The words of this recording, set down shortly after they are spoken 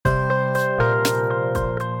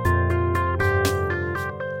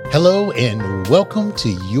Hello and welcome to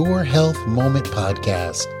Your Health Moment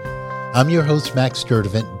podcast. I'm your host, Max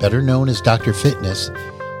Sturdivant, better known as Dr. Fitness.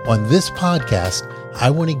 On this podcast, I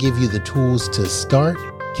want to give you the tools to start,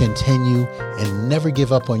 continue, and never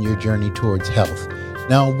give up on your journey towards health.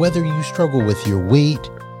 Now, whether you struggle with your weight,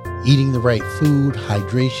 eating the right food,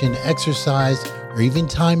 hydration, exercise, or even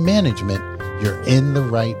time management, you're in the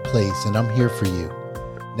right place, and I'm here for you.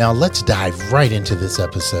 Now, let's dive right into this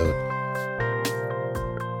episode.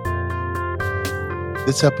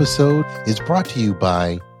 This episode is brought to you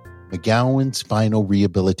by McGowan Spinal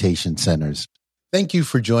Rehabilitation Centers. Thank you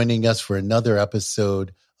for joining us for another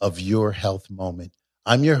episode of Your Health Moment.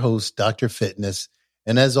 I'm your host, Dr. Fitness,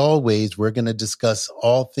 and as always, we're going to discuss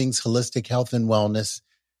all things holistic health and wellness.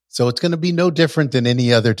 So it's going to be no different than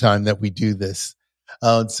any other time that we do this.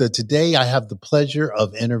 So today I have the pleasure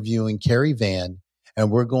of interviewing Cari Vann, and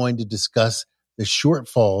we're going to discuss the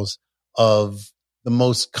shortfalls of the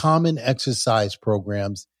most common exercise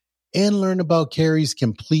programs and learn about Cari's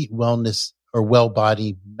complete wellness or well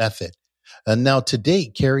body method. And now to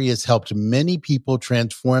date, Cari has helped many people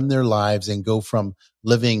transform their lives and go from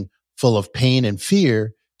living full of pain and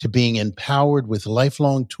fear to being empowered with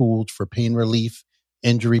lifelong tools for pain relief,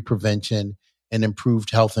 injury prevention, and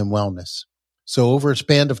improved health and wellness. So over a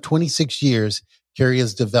span of 26 years, Cari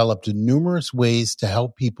has developed numerous ways to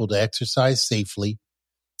help people to exercise safely.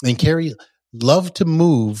 And Cari loved to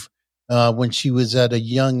move when she was at a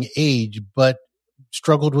young age, but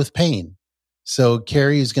struggled with pain. So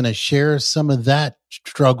Cari is going to share some of that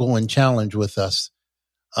struggle and challenge with us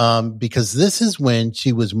because this is when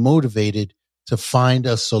she was motivated to find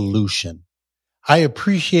a solution. I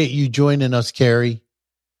appreciate you joining us, Cari.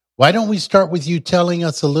 Why don't we start with you telling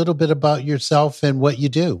us a little bit about yourself and what you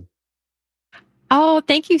do? Oh,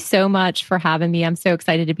 thank you so much for having me. I'm so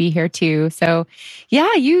excited to be here too. So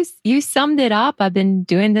yeah, you summed it up. I've been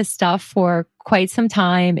doing this stuff for quite some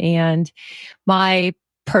time, and my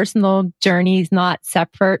personal journey is not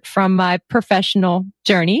separate from my professional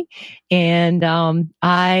journey. And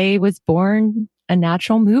I was born a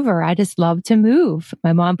natural mover. I just love to move.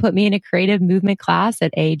 My mom put me in a creative movement class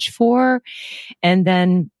at age 4. And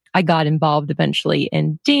then I got involved eventually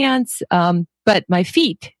in dance. But my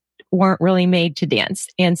feet weren't really made to dance.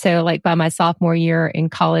 And so like by my sophomore year in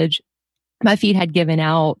college, my feet had given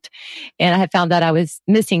out, and I had found that I was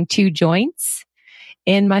missing 2 joints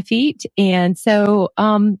in my feet. And so,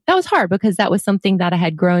 that was hard because that was something that I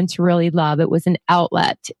had grown to really love. It was an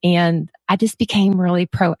outlet, and I just became really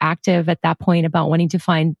proactive at that point about wanting to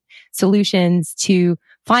find solutions to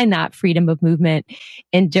find that freedom of movement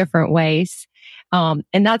in different ways. And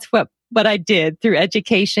that's what I did through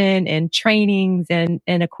education and trainings and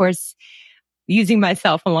of course, using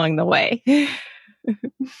myself along the way.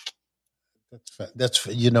 That's,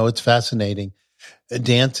 it's fascinating.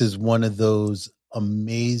 Dance is one of those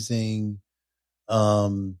amazing,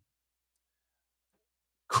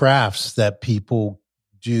 crafts that people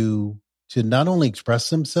do to not only express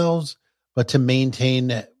themselves, but to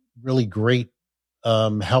maintain really great,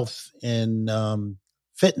 health and,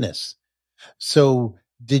 fitness. So,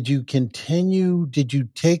 did you take,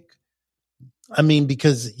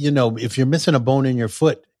 because, if you're missing a bone in your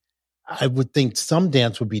foot, I would think some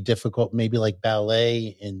dance would be difficult, maybe like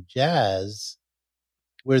ballet and jazz.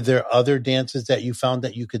 Were there other dances that you found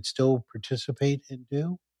that you could still participate and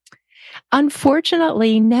do?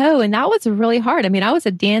 Unfortunately, no. And that was really hard. I was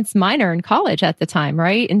a dance minor in college at the time,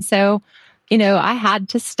 right? And so, I had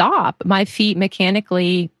to stop. My feet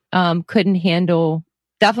mechanically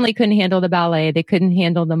definitely couldn't handle the ballet. They couldn't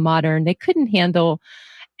handle the modern. They couldn't handle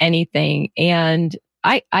anything. And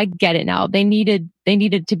I get it now. They needed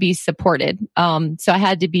to be supported. So I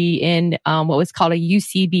had to be in what was called a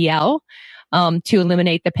UCBL to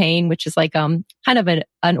eliminate the pain, which is like kind of an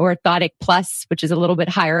orthotic plus, which is a little bit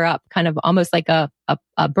higher up, kind of almost like a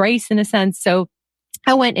brace in a sense. So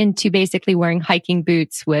I went into basically wearing hiking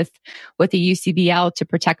boots with a UCBL to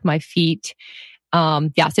protect my feet.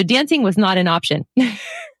 So dancing was not an option.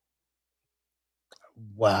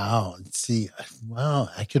 Wow.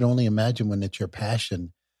 I could only imagine when it's your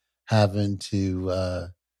passion having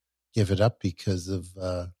to give it up because of,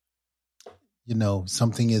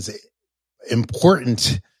 something as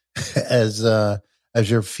important as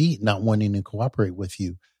your feet not wanting to cooperate with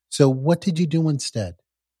you. So what did you do instead?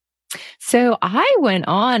 So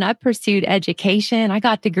I pursued education. I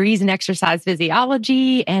got degrees in exercise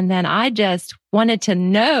physiology. And then I just wanted to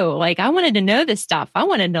know, I wanted to know this stuff. I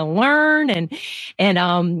wanted to learn. I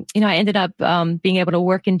ended up, being able to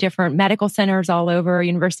work in different medical centers all over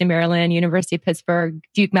University of Maryland, University of Pittsburgh,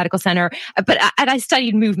 Duke Medical Center. I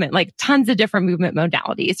studied movement, like tons of different movement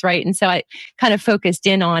modalities. Right. And so I kind of focused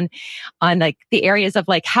in on like the areas of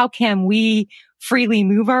like, how can we freely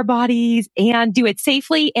move our bodies and do it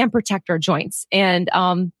safely and protect our joints. And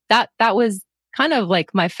that was kind of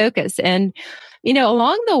like my focus. And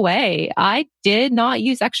along the way, I did not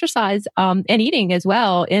use exercise and eating as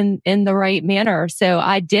well in the right manner. So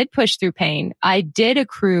I did push through pain. I did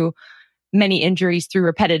accrue many injuries through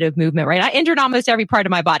repetitive movement. Right, I injured almost every part of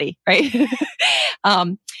my body. Right, and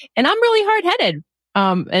I'm really hard-headed.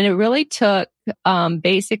 And it really took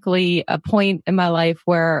basically a point in my life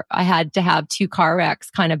where I had to have 2 car wrecks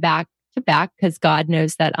kind of back to back, because God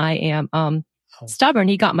knows that I am stubborn.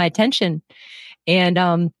 He got my attention.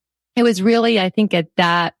 And it was really, I think, at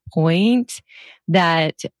that point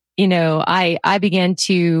that, I began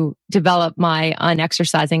to develop my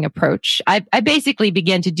unexercising approach. I basically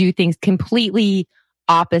began to do things completely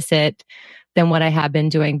opposite than what I had been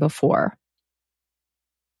doing before.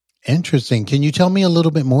 Interesting. Can you tell me a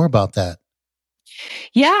little bit more about that?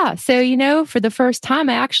 Yeah. So, for the first time,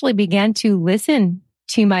 I actually began to listen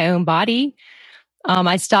to my own body.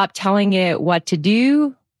 I stopped telling it what to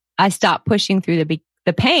do. I stopped pushing through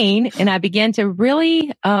the pain, and I began to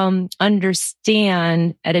really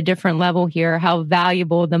understand at a different level here how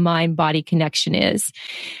valuable the mind-body connection is.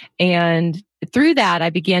 And through that,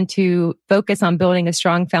 I began to focus on building a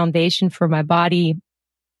strong foundation for my body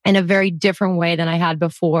in a very different way than I had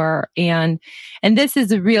before. And this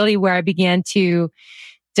is really where I began to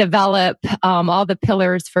develop all the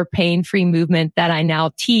pillars for pain-free movement that I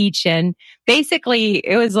now teach. And basically,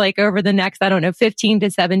 it was like over the next, 15 to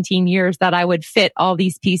 17 years that I would fit all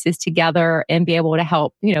these pieces together and be able to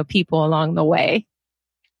help, people along the way.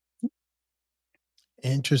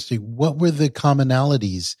 Interesting. What were the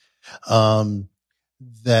commonalities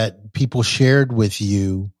that people shared with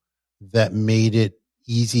you that made it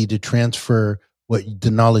easy to transfer the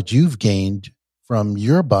knowledge you've gained from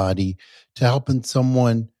your body to helping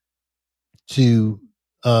someone to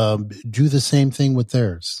do the same thing with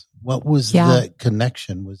theirs? What was the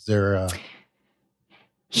connection? Was there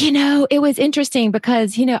it was interesting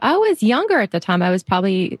because, I was younger at the time. I was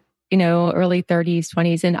probably, early 30s,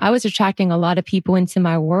 20s, and I was attracting a lot of people into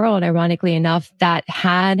my world, ironically enough, that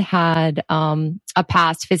had a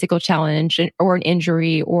past physical challenge or an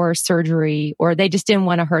injury or surgery, or they just didn't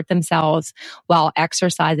want to hurt themselves while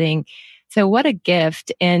exercising. So what a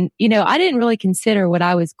gift. And, I didn't really consider what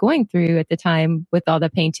I was going through at the time with all the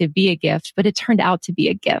pain to be a gift, but it turned out to be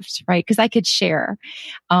a gift, right? Because I could share.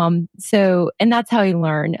 And that's how I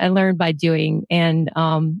learned. I learned by doing. And,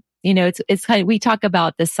 it's kind of, we talk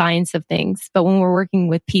about the science of things, but when we're working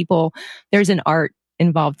with people, there's an art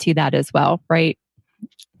involved to that as well, right?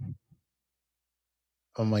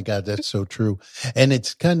 Oh my God, that's so true. And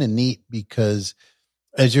it's kind of neat because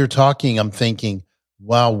as you're talking, I'm thinking,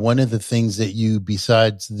 wow, one of the things that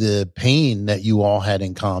besides the pain that you all had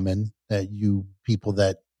in common, people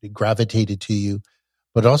that gravitated to you,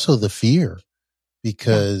 but also the fear,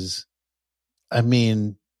 because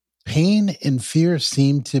pain and fear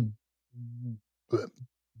seem to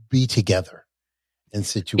be together in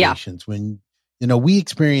situations when, we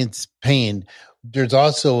experience pain. There's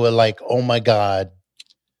also oh my God,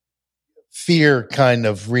 fear kind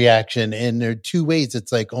of reaction. And there are 2 ways.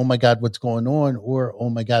 It's like, oh my God, what's going on? Or, oh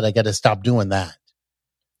my God, I got to stop doing that.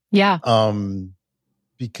 Yeah.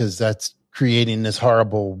 Because that's creating this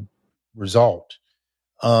horrible result.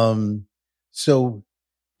 So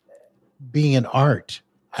being an art,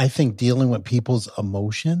 I think dealing with people's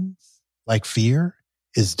emotions like fear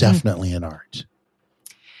is definitely an art.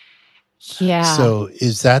 Yeah. So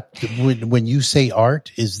is that when you say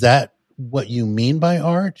art, is that what you mean by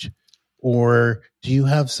art? Or do you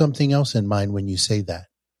have something else in mind when you say that?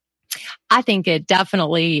 I think it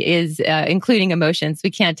definitely is, including emotions.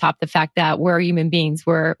 We can't top the fact that we're human beings.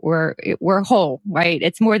 We're whole, right?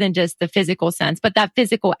 It's more than just the physical sense, but that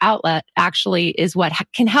physical outlet actually is what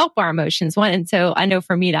can help our emotions. And so I know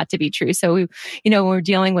for me that to be true. So when we're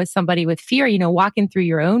dealing with somebody with fear, walking through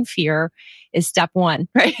your own fear is step 1,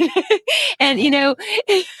 right? And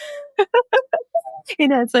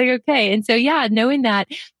it's like, okay. And so, knowing that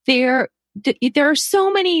there are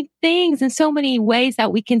so many things and so many ways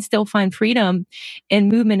that we can still find freedom and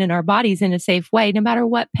movement in our bodies in a safe way, no matter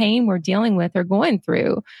what pain we're dealing with or going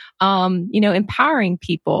through. Empowering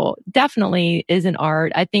people definitely is an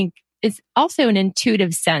art. I think, it's also an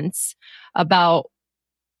intuitive sense about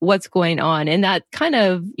what's going on. And that kind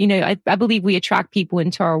of, I believe we attract people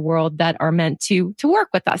into our world that are meant to work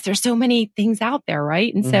with us. There's so many things out there,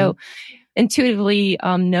 right? And so intuitively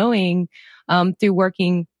knowing through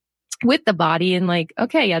working with the body and like,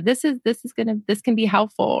 okay, yeah, this can be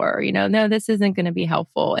helpful, or, no, this isn't going to be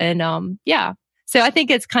helpful. And yeah. So I think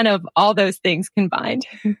it's kind of all those things combined.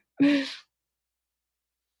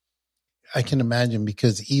 I can imagine,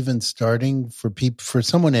 because even starting for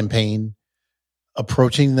someone in pain,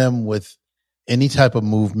 approaching them with any type of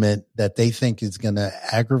movement that they think is going to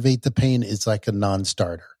aggravate the pain is like a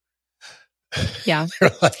non-starter. Yeah.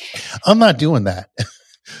 They're like, I'm not doing that.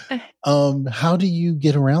 How do you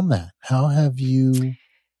get around that? How have you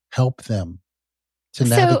helped them to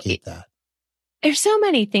navigate that? There's so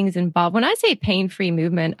many things involved. When I say pain-free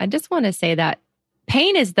movement, I just want to say that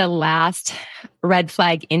pain is the last red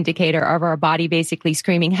flag indicator of our body basically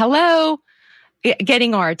screaming, hello,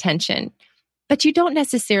 getting our attention. But you don't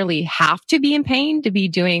necessarily have to be in pain to be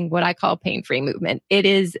doing what I call pain-free movement.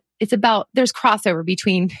 There's crossover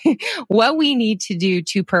between what we need to do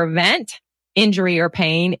to prevent injury or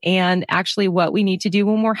pain and actually what we need to do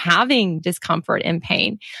when we're having discomfort and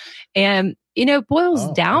pain. And, it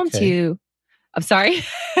boils down to, I'm sorry,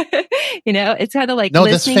 it's kind of like, no,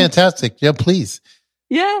 listening. That's fantastic. Yeah, please.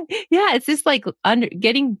 Yeah. Yeah. It's just like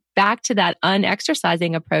getting back to that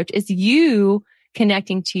unexercising approach is you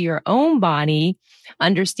connecting to your own body,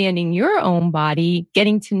 understanding your own body,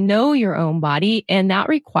 getting to know your own body. And that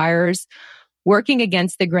requires working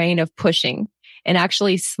against the grain of pushing and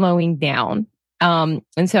actually slowing down. And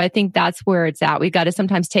so I think that's where it's at. We got to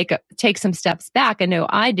sometimes take some steps back. I know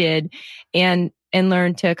I did, and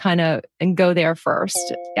learn to kind of and go there first.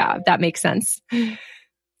 Yeah, if that makes sense.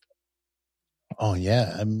 Oh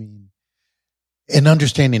yeah. I mean, and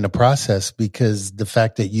understanding the process, because the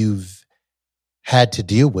fact that you've had to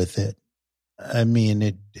deal with it, I mean,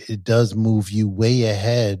 it does move you way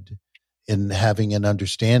ahead in having an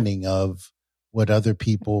understanding of what other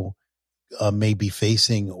people may be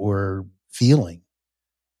facing or feeling.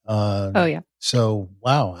 Oh yeah. So,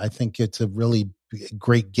 wow, I think it's a really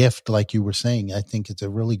great gift. Like you were saying, I think it's a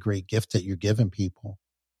really great gift that you're giving people.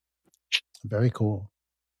 Very cool.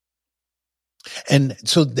 And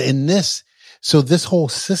so this whole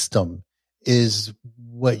system is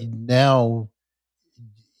what now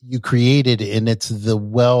you created, and it's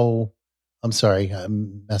I'm sorry,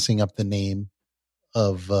 I'm messing up the name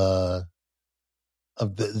of the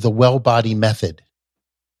well body method.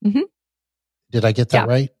 Mm-hmm. Did I get that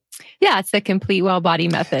right? Yeah, it's the complete well body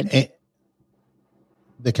method.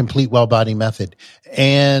 The complete well body method.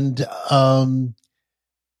 And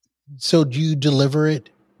so do you deliver it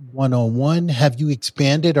one-on-one? Have you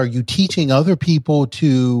expanded? Are you teaching other people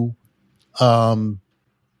to do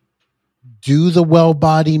the well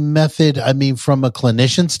body method? I mean, from a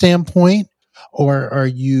clinician standpoint, or are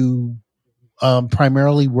you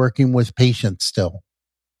primarily working with patients still?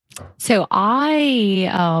 So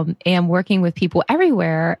I am working with people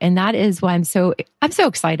everywhere, and that is why I'm so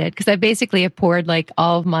excited, because I basically have poured like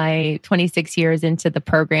all of my 26 years into the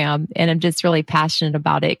program, and I'm just really passionate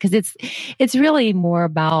about it because it's really more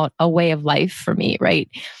about a way of life for me, right?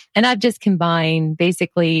 And I've just combined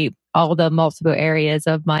basically all the multiple areas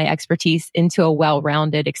of my expertise into a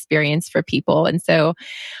well-rounded experience for people. And so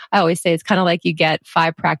I always say it's kind of like you get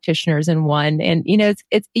 5 practitioners in one. And,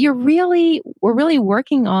 we're really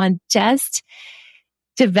working on just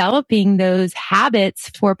developing those habits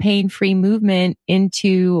for pain-free movement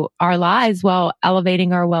into our lives while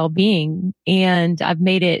elevating our well-being. And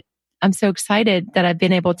I'm so excited that I've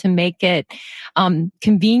been able to make it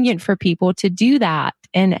convenient for people to do that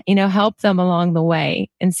and, help them along the way.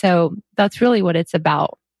 And so that's really what it's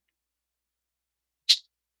about.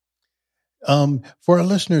 For our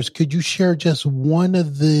listeners, could you share just one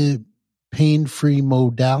of the pain-free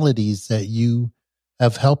modalities that you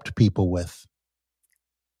have helped people with?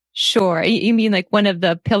 Sure. You mean like one of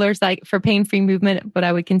the pillars, like for pain-free movement, what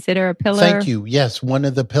I would consider a pillar? Thank you. Yes. One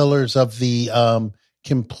of the pillars of the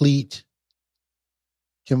complete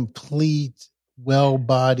well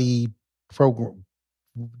body program,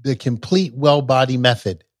 the complete well body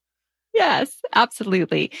method. Yes,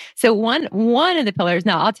 absolutely. So one of the pillars,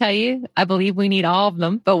 now I'll tell you, I believe we need all of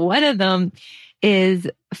them, but one of them is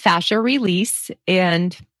fascia release.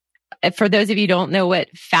 And for those of you who don't know what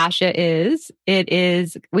fascia is,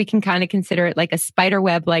 we can kind of consider it like a spider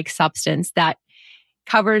web like substance that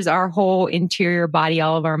covers our whole interior body,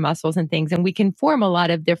 all of our muscles and things. And we can form a lot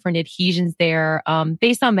of different adhesions there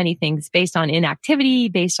based on many things, based on inactivity,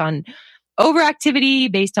 based on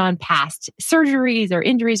overactivity based on past surgeries or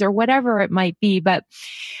injuries or whatever it might be. But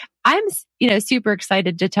I'm, super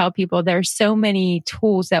excited to tell people there's so many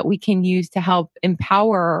tools that we can use to help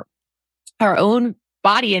empower our own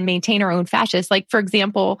body and maintain our own fascia. Like, for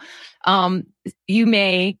example, you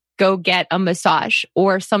may go get a massage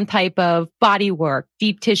or some type of body work,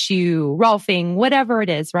 deep tissue, rolfing, whatever it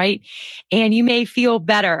is, right? And you may feel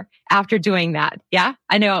better after doing that. Yeah,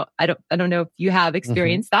 I know. I don't know if you have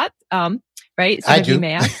experienced that. Right? Some I of you do.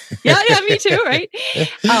 may have. Yeah, me too. Right.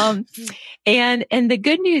 And the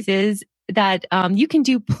good news is that you can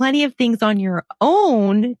do plenty of things on your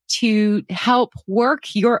own to help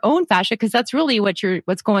work your own fascia, because that's really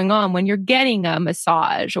what's going on when you're getting a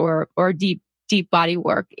massage or deep body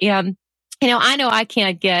work. And I know I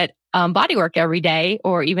can't get body work every day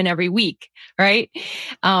or even every week, right?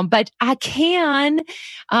 But I can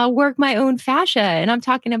work my own fascia, and I'm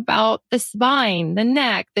talking about the spine, the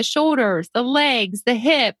neck, the shoulders, the legs, the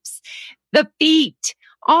hips, the feet,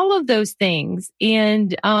 all of those things.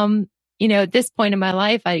 And at this point in my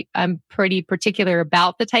life, I'm pretty particular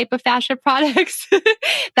about the type of fascia products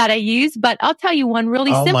that I use. But I'll tell you one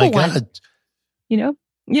really simple one. Oh my God.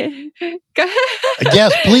 Yeah.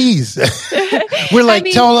 Yes, please. We're like,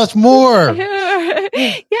 tell us more.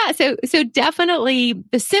 Yeah. So definitely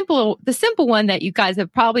the simple one that you guys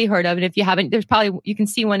have probably heard of. And if you haven't, you can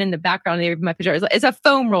see one in the background of my picture. Is a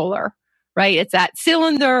foam roller, right? It's that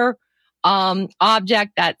cylinder,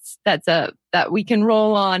 object that we can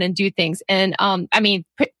roll on and do things. And,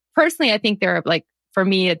 personally, I think there are, like, for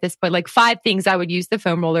me at this point, like 5 things I would use the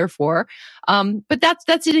foam roller for. But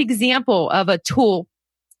that's an example of a tool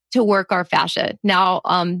to work our fascia. Now,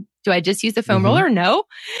 do I just use the foam roller? No.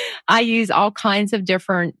 I use all kinds of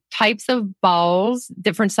different types of balls,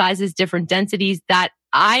 different sizes, different densities that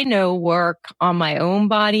I know work on my own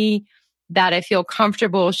body, that I feel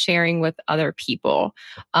comfortable sharing with other people.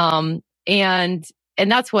 And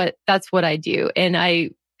that's what I do. And I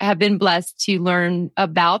have been blessed to learn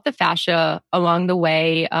about the fascia along the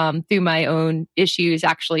way, through my own issues,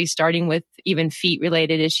 actually starting with even feet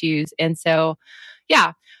related issues. And so,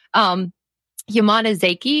 yeah. Yamana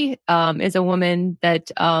Zaki is a woman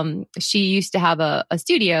that she used to have a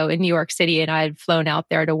studio in New York City, and I had flown out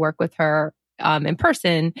there to work with her in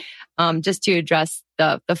person, just to address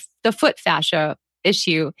the foot fascia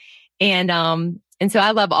issue. And so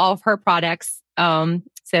I love all of her products.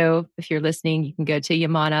 So if you're listening, you can go to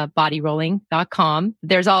yamanabodyrolling.com.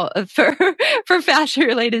 There's all for fascia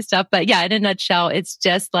related stuff. But yeah, in a nutshell, it's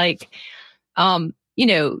just like, we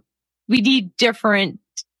need different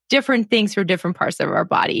things for different parts of our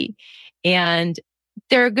body. And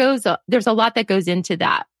there's a lot that goes into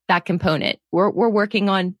that component. We're working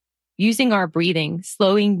on using our breathing,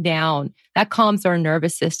 slowing down. That calms our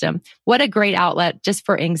nervous system. What a great outlet just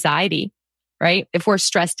for anxiety, right? If we're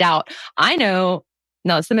stressed out. I know,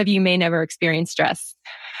 no, some of you may never experience stress,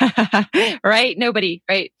 right? Nobody,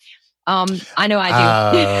 right? I know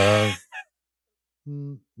I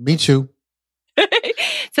do. Me too.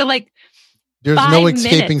 So like, there's no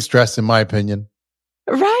escaping stress, in my opinion.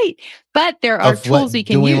 Right. But there are tools we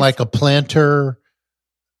can use. Doing like a plantar.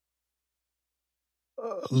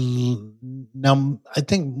 Now, I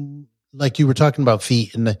think, like you were talking about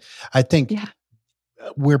feet, and I think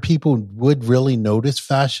where people would really notice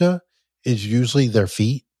fascia is usually their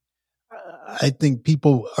feet. I think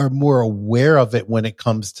people are more aware of it when it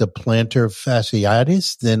comes to plantar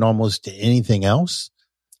fasciitis than almost anything else.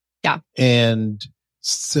 Yeah. And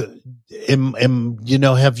so,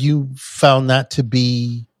 have you found that to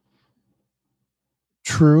be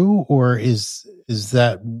true, or is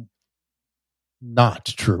that not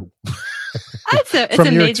true? It's from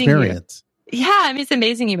amazing your experience? It's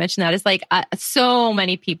amazing you mentioned that. It's like so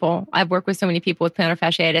many people. I've worked with so many people with plantar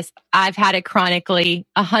fasciitis. I've had it chronically,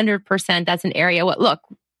 100%. That's an area.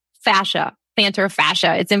 Fascia, plantar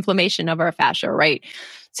fascia. It's inflammation of our fascia, right?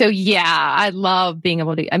 So yeah, I love being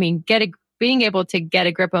able to. Being able to get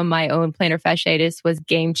a grip on my own plantar fasciitis was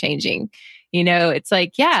game changing. It's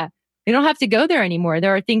like, we don't have to go there anymore.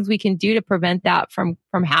 There are things we can do to prevent that from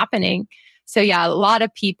happening. So yeah, a lot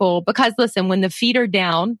of people, because listen, when the feet are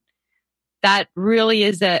down, that really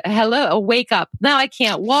is a wake up. Now I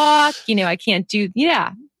can't walk, I can't do,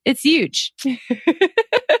 it's huge.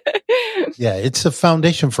 Yeah, it's a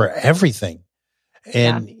foundation for everything.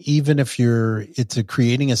 And even if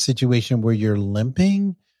creating a situation where you're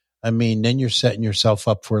limping, then you're setting yourself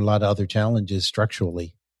up for a lot of other challenges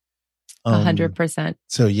structurally. 100%.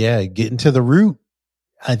 So yeah, getting to the root,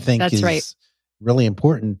 I think that's really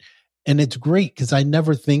important. And it's great because I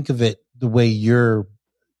never think of it the way you're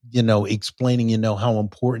explaining, how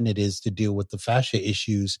important it is to deal with the fascia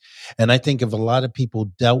issues. And I think if a lot of people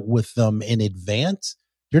dealt with them in advance,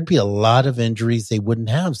 there'd be a lot of injuries they wouldn't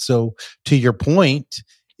have. So to your point,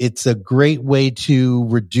 it's a great way to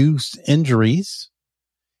reduce injuries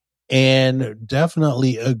and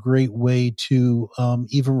definitely a great way to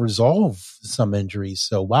even resolve some injuries.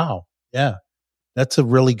 So, wow. Yeah, that's a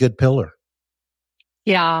really good pillar.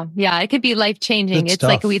 Yeah. Yeah. It could be life-changing. Good It's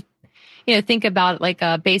stuff. like think about like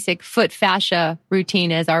a basic foot fascia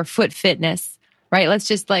routine as our foot fitness, right? Let's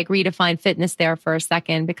just like redefine fitness there for a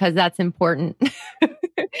second, because that's important.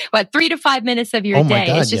 What, 3 to 5 minutes of your Oh my day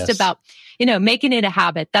God, is just yes. about, making it a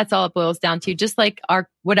habit. That's all it boils down to. Just like our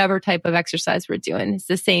whatever type of exercise we're doing. It's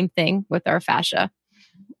the same thing with our fascia.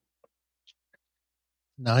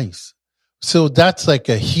 Nice. So that's like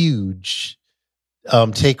a huge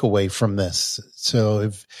takeaway from this.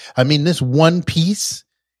 So this one piece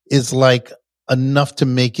is like enough to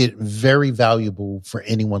make it very valuable for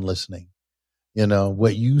anyone listening.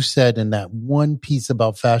 What you said in that one piece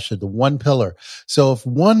about fascia, the one pillar. So if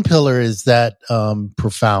one pillar is that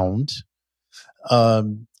profound,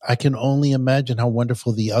 I can only imagine how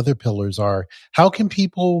wonderful the other pillars are. How can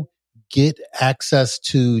people get access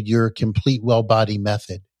to your complete well body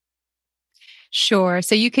method? Sure.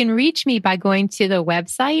 So you can reach me by going to the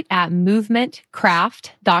website at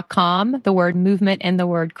movementcraft.com, the word movement and the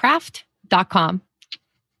word craft.com.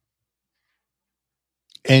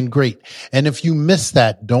 And great. And if you miss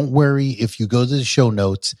that, don't worry. If you go to the show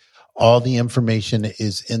notes, all the information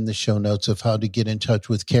is in the show notes of how to get in touch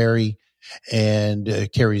with Cari, and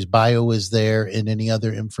Cari's bio is there, and any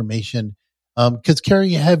other information. Because Cari,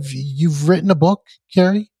 you've written a book,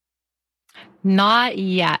 Cari? Not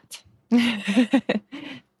yet.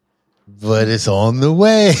 But it's on the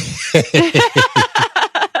way.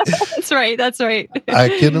 That's right. I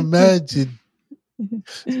can imagine.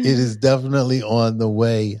 It is definitely on the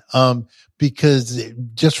way. Because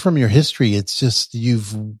just from your history, it's just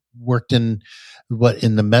you've worked in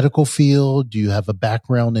the medical field. You have a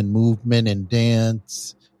background in movement and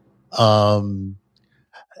dance.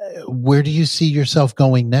 Where do you see yourself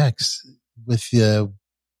going next with your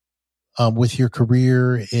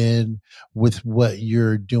career and with what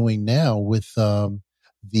you're doing now with the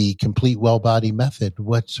complete well body method?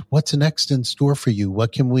 What's next in store for you?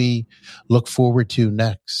 What can we look forward to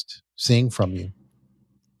next seeing from you?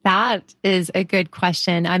 That is a good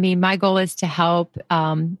question. I mean, my goal is to help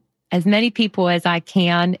as many people as I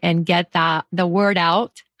can and get the word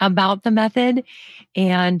out about the method,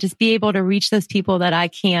 and just be able to reach those people that I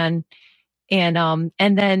can. And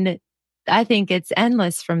then I think it's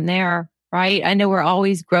endless from there, right? I know we're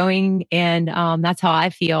always growing, and that's how I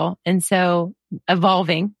feel. And so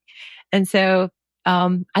evolving. And so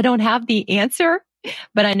I don't have the answer,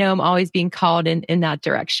 but I know I'm always being called in that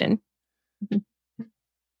direction.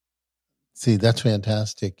 See, that's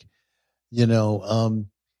fantastic.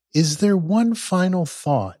 Is there one final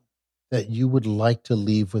thought that you would like to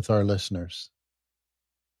leave with our listeners?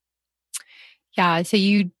 Yeah. So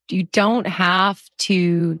you don't have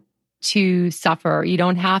to suffer. You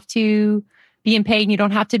don't have to be in pain. You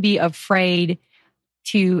don't have to be afraid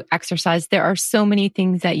to exercise. There are so many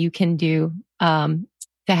things that you can do to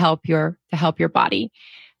help your body.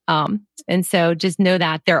 And so just know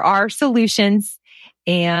that there are solutions,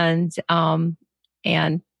 and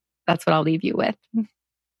that's what I'll leave you with.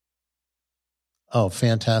 Oh,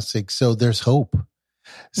 fantastic. So there's hope.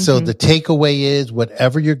 So the takeaway is,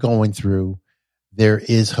 whatever you're going through, there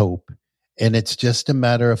is hope. And it's just a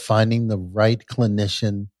matter of finding the right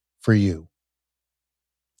clinician for you.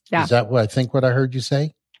 Yeah. Is that what I heard you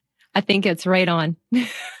say? I think it's right on.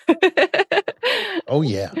 Oh,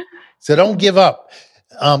 yeah. So don't give up.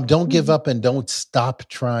 Don't give up, and don't stop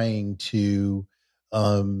trying to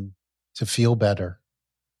feel better.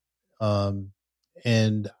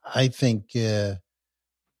 And I think,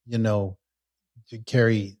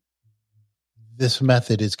 Cari, this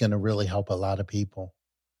method is going to really help a lot of people.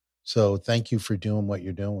 So thank you for doing what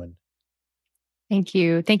you're doing. Thank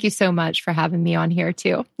you. Thank you so much for having me on here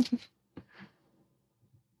too.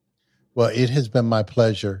 Well, it has been my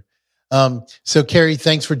pleasure. So Cari,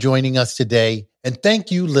 thanks for joining us today. And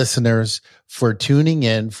thank you, listeners, for tuning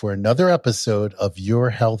in for another episode of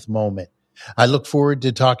Your Health Moment. I look forward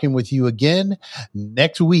to talking with you again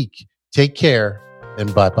next week. Take care,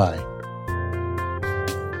 and bye-bye.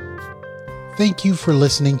 Thank you for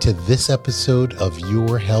listening to this episode of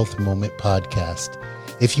Your Health Moment podcast.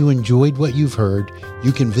 If you enjoyed what you've heard,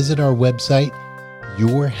 you can visit our website,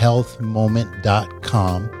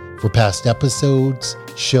 yourhealthmoment.com, for past episodes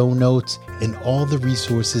show notes, and all the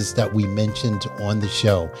resources that we mentioned on the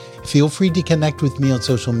show. Feel free to connect with me on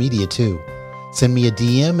social media too. Send me a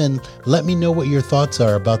DM and let me know what your thoughts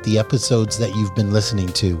are about the episodes that you've been listening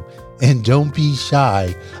to. And don't be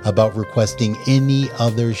shy about requesting any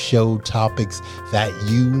other show topics that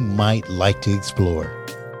you might like to explore.